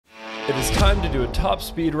It is time to do a top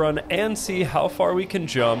speed run and see how far we can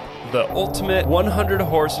jump the ultimate 100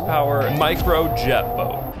 horsepower micro jet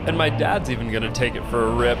boat. And my dad's even gonna take it for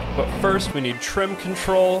a rip, but first we need trim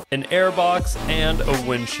control, an airbox, and a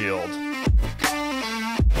windshield.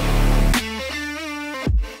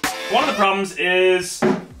 One of the problems is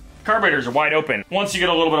carburetors are wide open. Once you get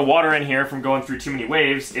a little bit of water in here from going through too many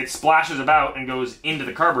waves, it splashes about and goes into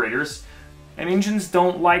the carburetors, and engines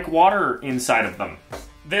don't like water inside of them.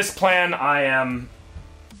 This plan I am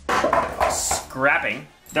scrapping.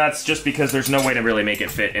 That's just because there's no way to really make it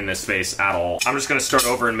fit in this space at all. I'm just gonna start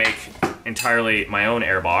over and make entirely my own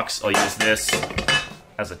airbox. I'll use this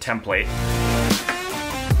as a template.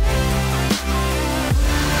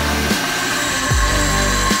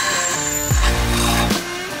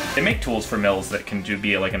 They make tools for mills that can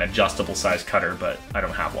be like an adjustable size cutter, but I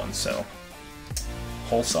don't have one, so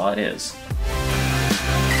hole saw it is.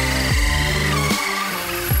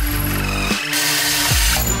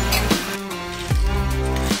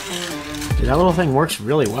 Dude, that little thing works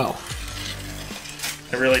really well.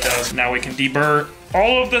 It really does. Now we can deburr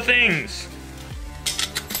all of the things.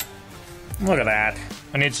 Look at that.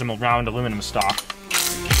 I need some round aluminum stock.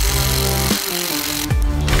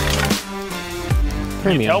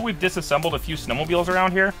 Can you tell we've disassembled a few snowmobiles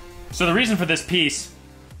around here? So the reason for this piece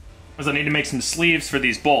is I need to make some sleeves for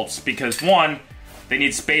these bolts because one, they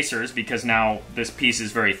need spacers because now this piece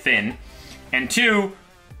is very thin. And two,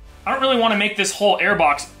 I don't really want to make this whole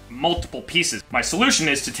airbox multiple pieces. My solution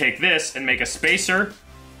is to take this and make a spacer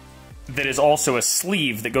that is also a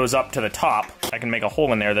sleeve that goes up to the top. I can make a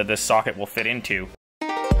hole in there that this socket will fit into.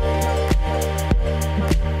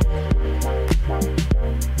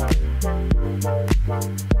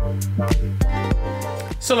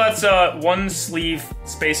 So that's one sleeve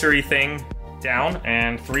spacery thing down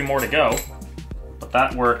and 3 more to go. But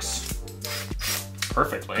that works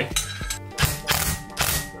perfectly.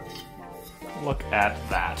 Look at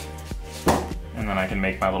that. And then I can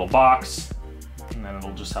make my little box, and then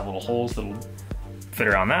it'll just have little holes that'll fit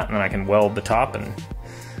around that, and then I can weld the top and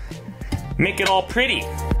make it all pretty.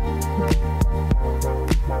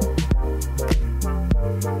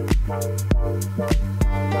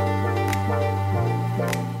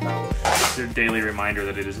 It's a daily reminder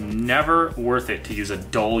that it is never worth it to use a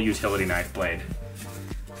dull utility knife blade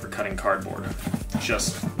for cutting cardboard.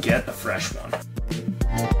 Just get a fresh one.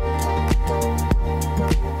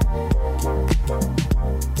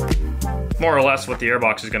 More or less what the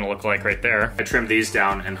airbox is going to look like right there. I trimmed these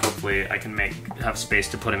down and hopefully I can have space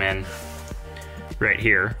to put them in right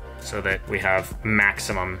here so that we have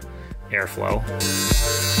maximum airflow.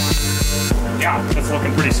 Yeah, that's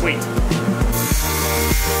looking pretty sweet.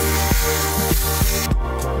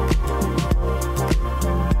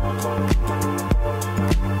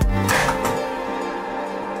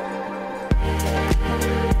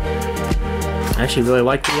 I actually really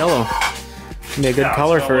like the yellow. Be a good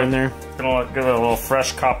color for in there. Gonna give it a little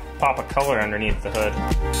fresh pop of color underneath the hood.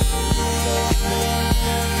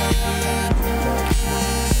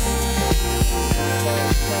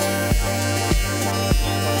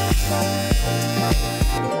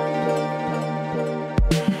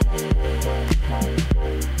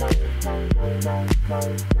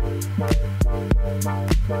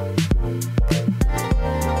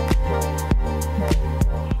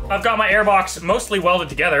 I've got my airbox mostly welded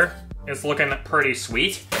together. It's looking pretty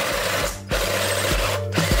sweet.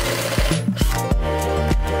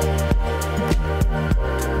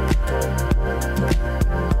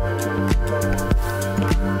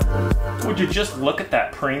 Would you just look at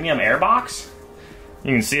that premium airbox?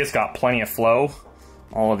 You can see it's got plenty of flow.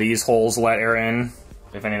 All of these holes let air in.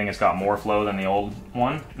 If anything, it's got more flow than the old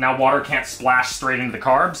one. Now water can't splash straight into the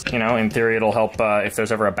carbs. You know, in theory it'll help if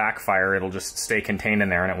there's ever a backfire, it'll just stay contained in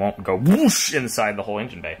there and it won't go whoosh inside the whole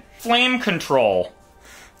engine bay. Flame control.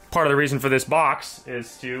 Part of the reason for this box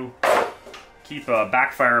is to keep a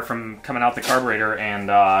backfire from coming out the carburetor and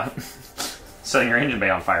setting your engine bay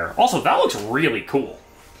on fire. Also, that looks really cool.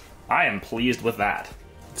 I am pleased with that.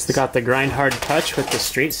 It's got the grind hard touch with the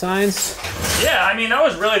street signs. Yeah, I mean, that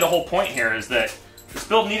was really the whole point here, is that this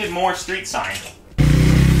build needed more street sign.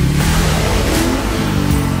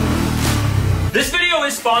 This video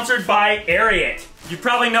is sponsored by Ariat. You've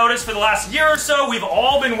probably noticed for the last year or so, we've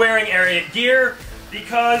all been wearing Ariat gear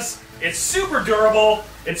because it's super durable,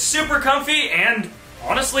 it's super comfy, and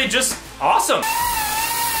honestly, just awesome.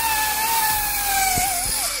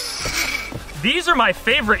 These are my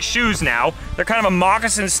favorite shoes now. They're kind of a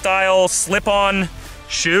moccasin style slip-on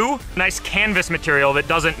shoe. Nice canvas material that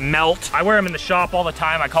doesn't melt. I wear them in the shop all the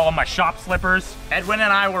time. I call them my shop slippers. Edwin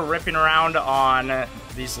and I were ripping around on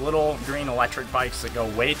these little green electric bikes that go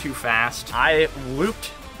way too fast. I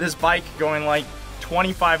looped this bike going like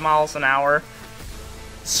 25 miles an hour,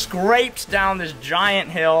 scraped down this giant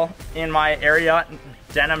hill in my Ariat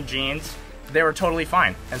denim jeans. They were totally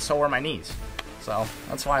fine, and so were my knees. So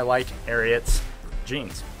that's why I like Ariat's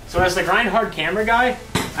jeans. So as the grind hard camera guy,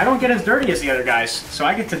 I don't get as dirty as the other guys, so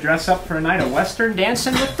I get to dress up for a night of Western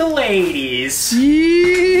dancing with the ladies.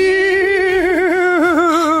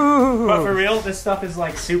 But for real, this stuff is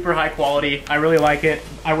like super high quality. I really like it.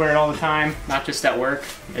 I wear it all the time, not just at work.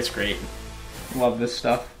 It's great. Love this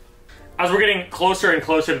stuff. As we're getting closer and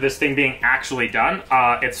closer to this thing being actually done,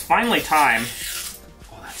 it's finally time,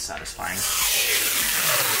 oh that's satisfying,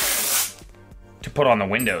 to put on the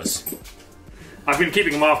windows. I've been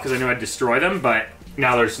keeping them off because I knew I'd destroy them, but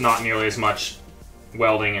now there's not nearly as much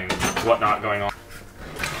welding and whatnot going on.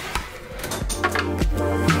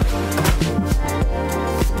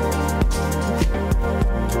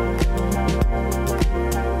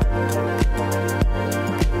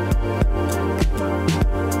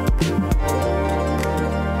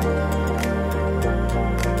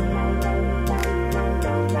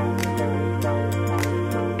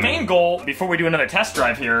 Main goal, before we do another test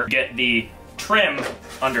drive here, get the trim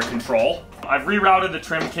under control. I've rerouted the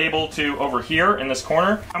trim cable to over here in this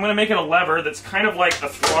corner. I'm gonna make it a lever that's kind of like the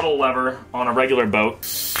throttle lever on a regular boat.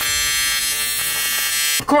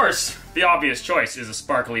 Of course, the obvious choice is a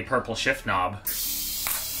sparkly purple shift knob.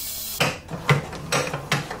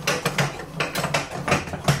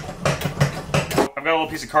 I've got a little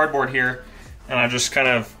piece of cardboard here, and I've just kind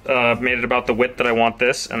of made it about the width that I want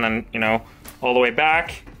this, and then, you know, all the way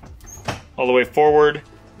back, all the way forward,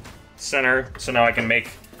 center, so now I can make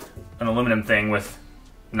an aluminum thing with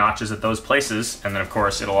notches at those places, and then of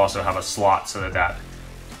course it'll also have a slot so that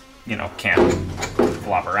you know, can't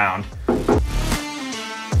flop around.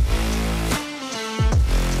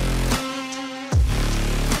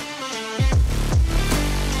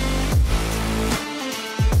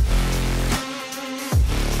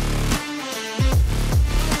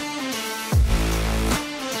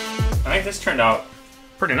 I think this turned out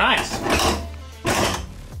pretty nice.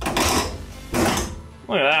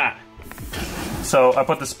 Look at that. So I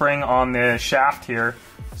put the spring on the shaft here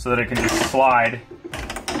so that it can just slide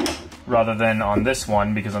rather than on this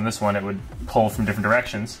one, because on this one it would pull from different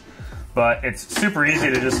directions. But it's super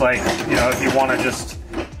easy to just, like, you know, if you want to just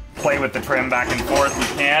play with the trim back and forth,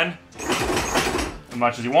 you can as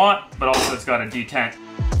much as you want, but also it's got a detent.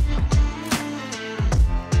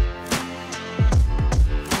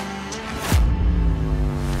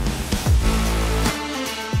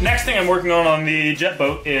 Next thing I'm working on the jet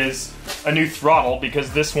boat is a new throttle,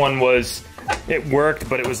 because this one was, it worked,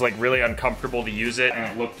 but it was like really uncomfortable to use it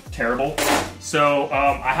and it looked terrible. So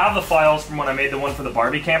I have the files from when I made the one for the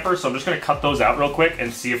Barbie camper, so I'm just gonna cut those out real quick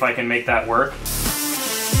and see if I can make that work.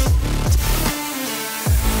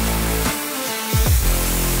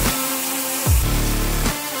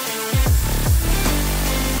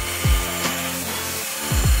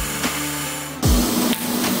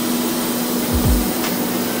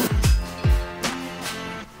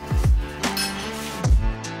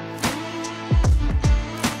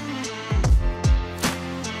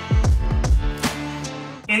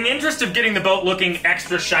 In the interest of getting the boat looking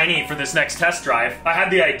extra shiny for this next test drive, I had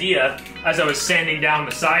the idea, as I was sanding down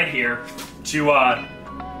the side here, to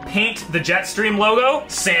paint the Jetstream logo,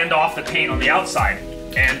 sand off the paint on the outside.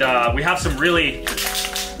 And we have some really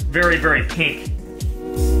very, very pink.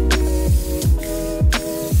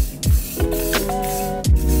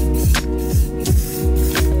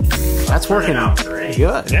 That's working out great.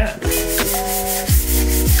 Good. Yeah.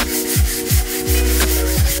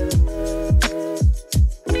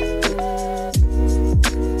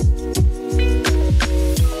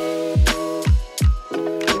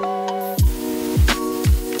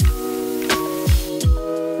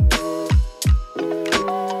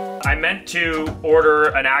 I meant to order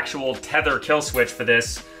an actual tether kill switch for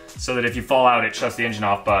this so that if you fall out it shuts the engine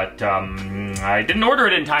off, but I didn't order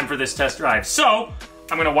it in time for this test drive, so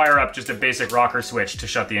I'm gonna wire up just a basic rocker switch to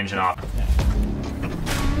shut the engine off.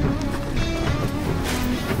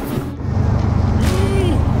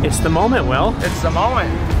 It's the moment, Will. It's the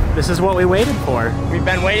moment. This is what we waited for. We've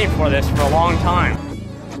been waiting for this for a long time.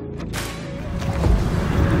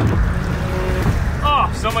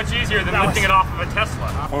 Oh, so much easier than lifting it off of a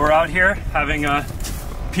Tesla. Well, we're out here having a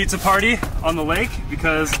pizza party on the lake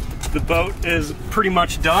because the boat is pretty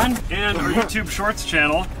much done, and our YouTube Shorts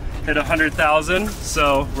channel hit 100,000,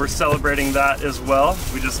 so we're celebrating that as well.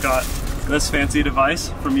 We just got this fancy device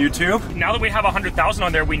from YouTube. Now that we have 100,000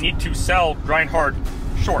 on there, we need to sell Grind Hard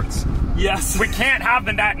Shorts. Yes. We can't have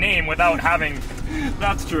that name without having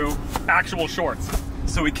That's true. Actual shorts.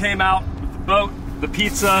 So we came out with the boat, the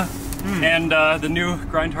pizza, and the new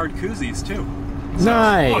Grind Hard koozies too.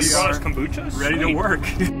 Nice. Oh, you got us kombucha? Ready to work.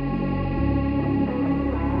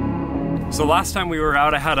 So last time we were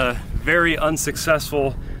out, I had a very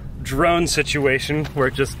unsuccessful drone situation where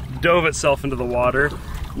it just dove itself into the water.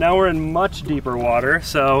 Now we're in much deeper water,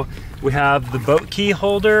 so we have the boat key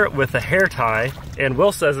holder with a hair tie, and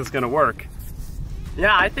Will says it's gonna work.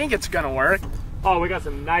 Yeah, I think it's gonna work. Oh, we got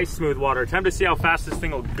some nice smooth water. Time to see how fast this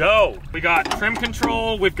thing will go. We got trim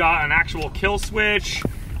control, we've got an actual kill switch.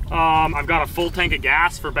 I've got a full tank of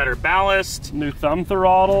gas for better ballast. New thumb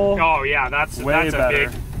throttle. Oh yeah, that's Way better.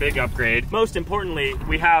 a big upgrade. Most importantly,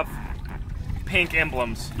 we have pink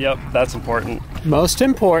emblems. Yep, that's important. Most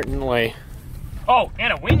importantly. Oh,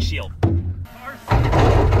 and a windshield.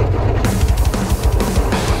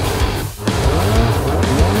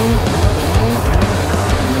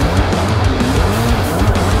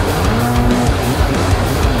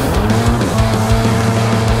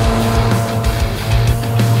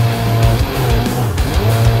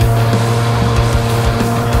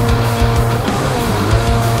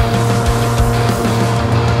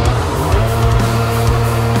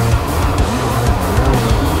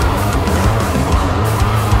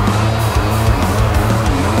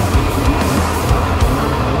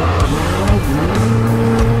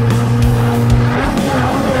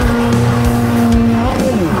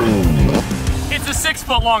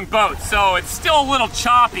 Long boat, so it's still a little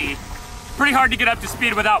choppy. Pretty hard to get up to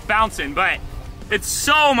speed without bouncing, but it's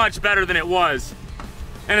so much better than it was.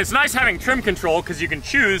 And it's nice having trim control because you can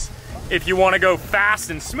choose if you want to go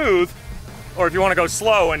fast and smooth or if you want to go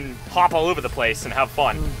slow and hop all over the place and have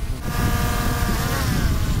fun.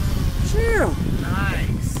 Phew.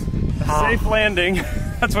 Nice. Safe landing.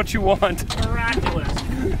 That's what you want. Miraculous.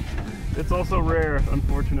 It's also rare,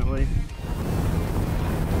 unfortunately.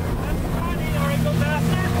 Go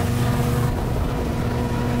faster.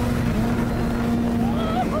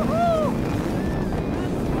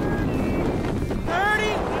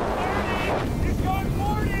 He's going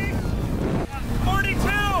 40. 42.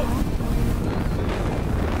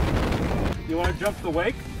 You want to jump the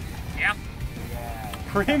wake? Yeah.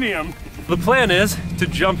 Premium. The plan is to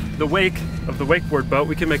jump the wake of the wakeboard boat.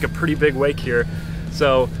 We can make a pretty big wake here.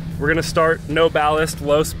 So we're gonna start no ballast,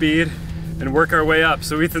 low speed, and work our way up.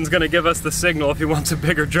 So Ethan's gonna give us the signal if he wants a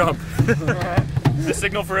bigger jump. The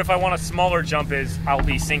signal for if I want a smaller jump is I'll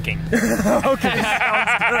be sinking. Okay,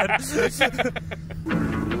 sounds good.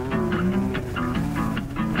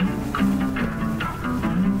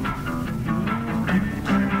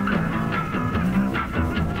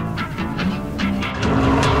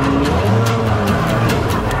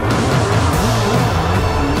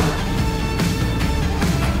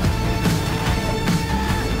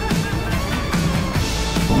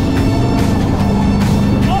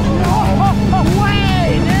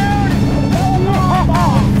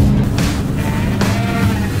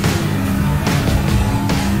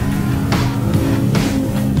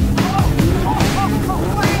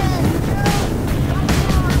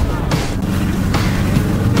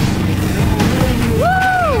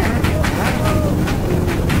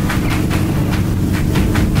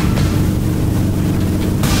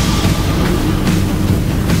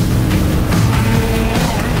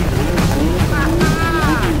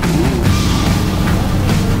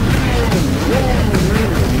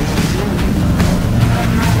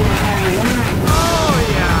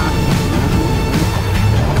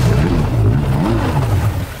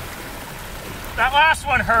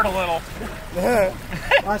 Hurt a little.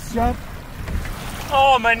 Last jump.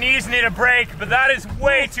 Oh, my knees need a break, but that is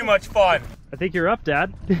way too much fun. I think you're up,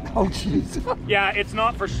 Dad. Oh jeez. Yeah, it's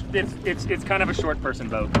not for it's kind of a short person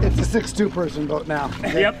boat. It's a 6'2" person boat now.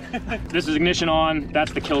 Yep. This is ignition on.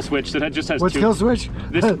 That's the kill switch. That just has What's two. kill switch?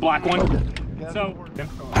 This black one. Okay. So.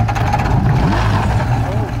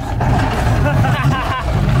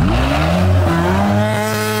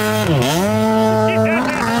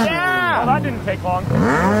 Well, that didn't take long.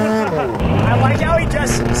 I like how he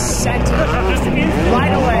just sent it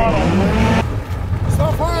right away.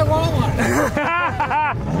 So far I want one.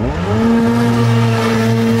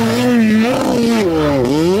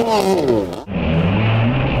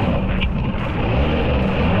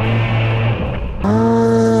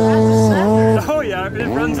 Oh yeah,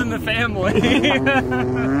 it runs in the family.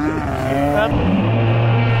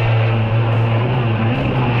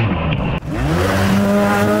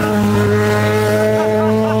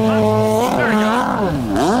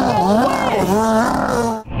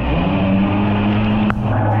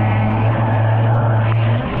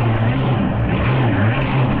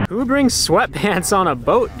 Who brings sweatpants on a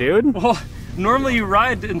boat, dude? Well, normally you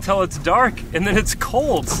ride until it's dark and then it's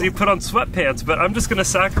cold, so you put on sweatpants, but I'm just gonna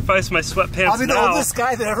sacrifice my sweatpants now. I'll be the oldest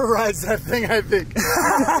guy that ever rides that thing, I think.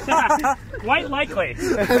 Quite likely.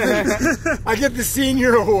 I get the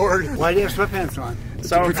senior award. Why do you have sweatpants on?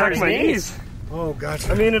 So To protect my knees. Oh,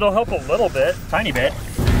 gotcha. I mean, it'll help a little bit. Tiny bit.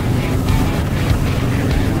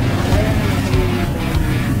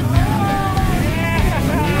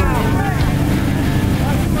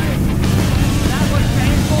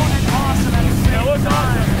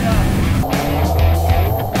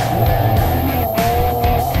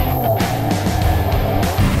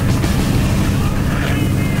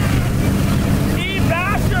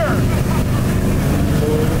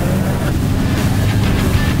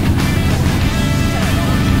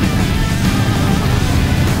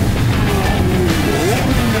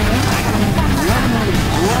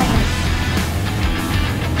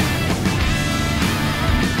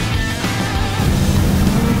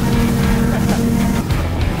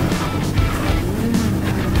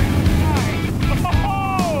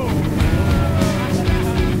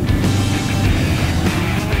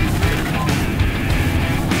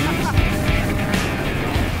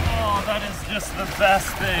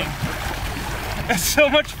 Best thing. It's so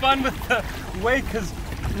much fun with the weight, because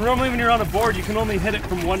normally when you're on a board you can only hit it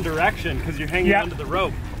from one direction because you're hanging onto the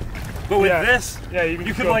rope. But with this,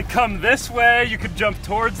 you could like come this way, you could jump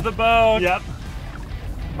towards the boat. Yep.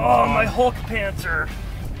 Oh, my Hulk pants are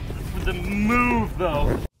for the move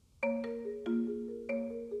though.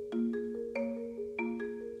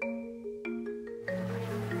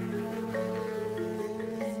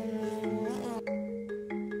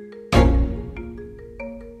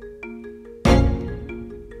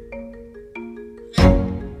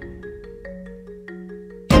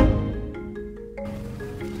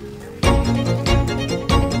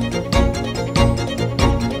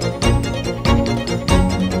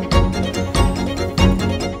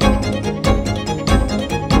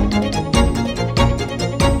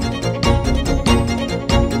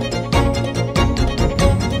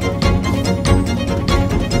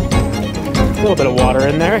 A little bit of water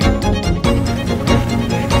in there.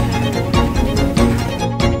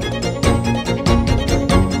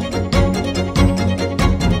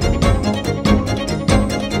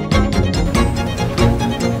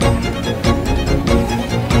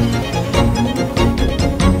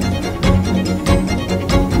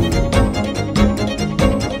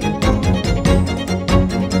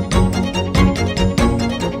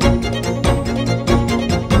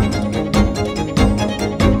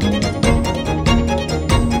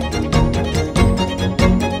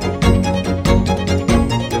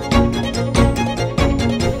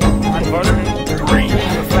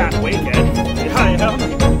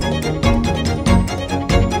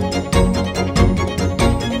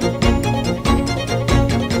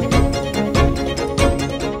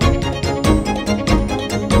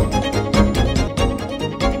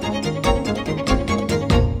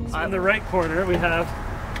 In the right corner we have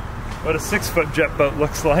what a 6-foot jet boat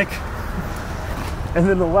looks like, and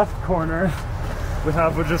in the left corner we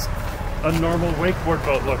have what just a normal wakeboard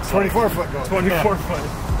boat looks 24-foot boat. 24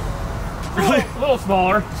 foot. Really, a little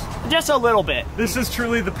smaller. Just a little bit. This is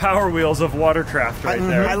truly the Power Wheels of watercraft right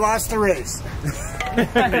there. I lost the race.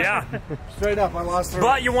 Yeah. Straight up, I lost the race.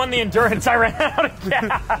 But you won the endurance. I ran out of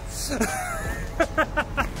gas.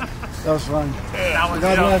 That was fun. That was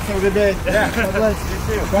God bless. Have a good day. Yeah. God bless.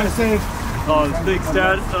 You too. Try to save. Oh, thanks,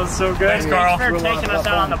 Dad. That was so good. Thanks, Carl. Thanks for taking us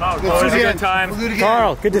out on the boat. Always a good time. We'll do it again.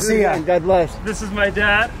 Carl, good to see you. God bless. This is my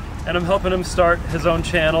dad, and I'm helping him start his own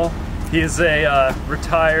channel. He is a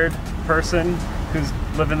retired person who's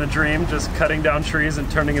living the dream, just cutting down trees and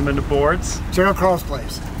turning them into boards. Check out Carl's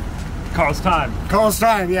place. Carl's Time. Carl's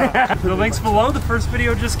Time, yeah. The link's below. The first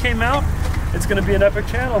video just came out. It's going to be an epic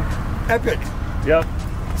channel. Epic. Yep.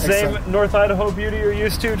 Same Excellent. North Idaho beauty you're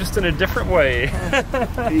used to, just in a different way.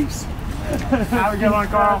 Peace. Have a good one,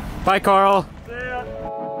 Carl. Bye, Carl.